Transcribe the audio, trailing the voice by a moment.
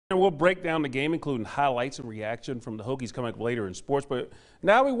And we'll break down the game, including highlights and reaction from the Hokies coming up later in sports. But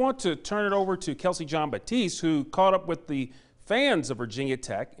now we want to turn it over to Kelsey Jean-Baptiste, who caught up with the fans of Virginia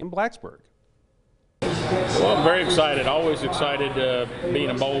Tech in Blacksburg. Well, I'm very excited, always excited to be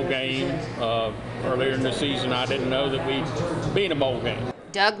in a bowl game. Earlier in the season, I didn't know that we'd be in a bowl game.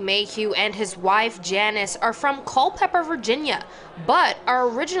 Doug Mayhew and his wife Janice are from Culpeper, Virginia, but are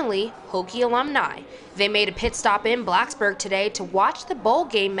originally Hokie alumni. They made a pit stop in Blacksburg today to watch the bowl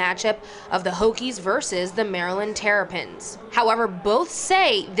game matchup of the Hokies versus the Maryland Terrapins. However, both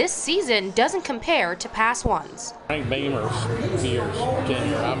say this season doesn't compare to past ones. Frank Beamer's years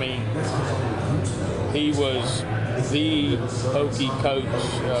tenure, I mean, he was the Hokie coach,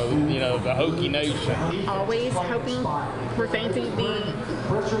 the Hokie Nation. Always hoping for things to be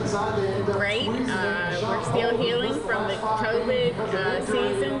great. We're still healing from the COVID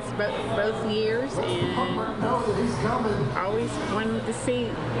seasons, both years, and always wanted to see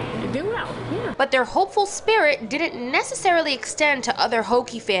it do well. Yeah. But their hopeful spirit didn't necessarily extend to other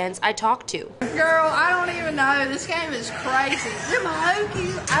Hokie fans I talked to. Girl, I don't even know. This game is crazy. Them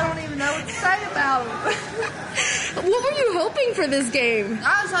Hokies, I don't even know what to say about them. What were you hoping for this game?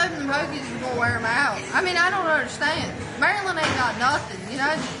 I was hoping the Hokies were going to wear them out. I mean, I don't understand. Maryland ain't got nothing,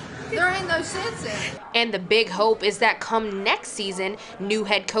 There ain't no sense in it. And the big hope is that come next season, new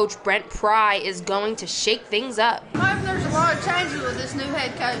head coach Brent Pry is going to shake things up. I mean, there's a lot of changes with this new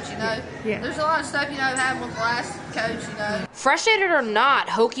head coach, Yeah. There's a lot of stuff, happened with the last coach, Frustrated or not,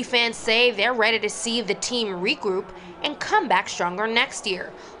 Hokie fans say they're ready to see the team regroup and come back stronger next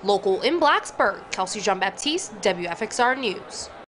year. Local in Blacksburg, Kelsey Jean-Baptiste, WFXR News.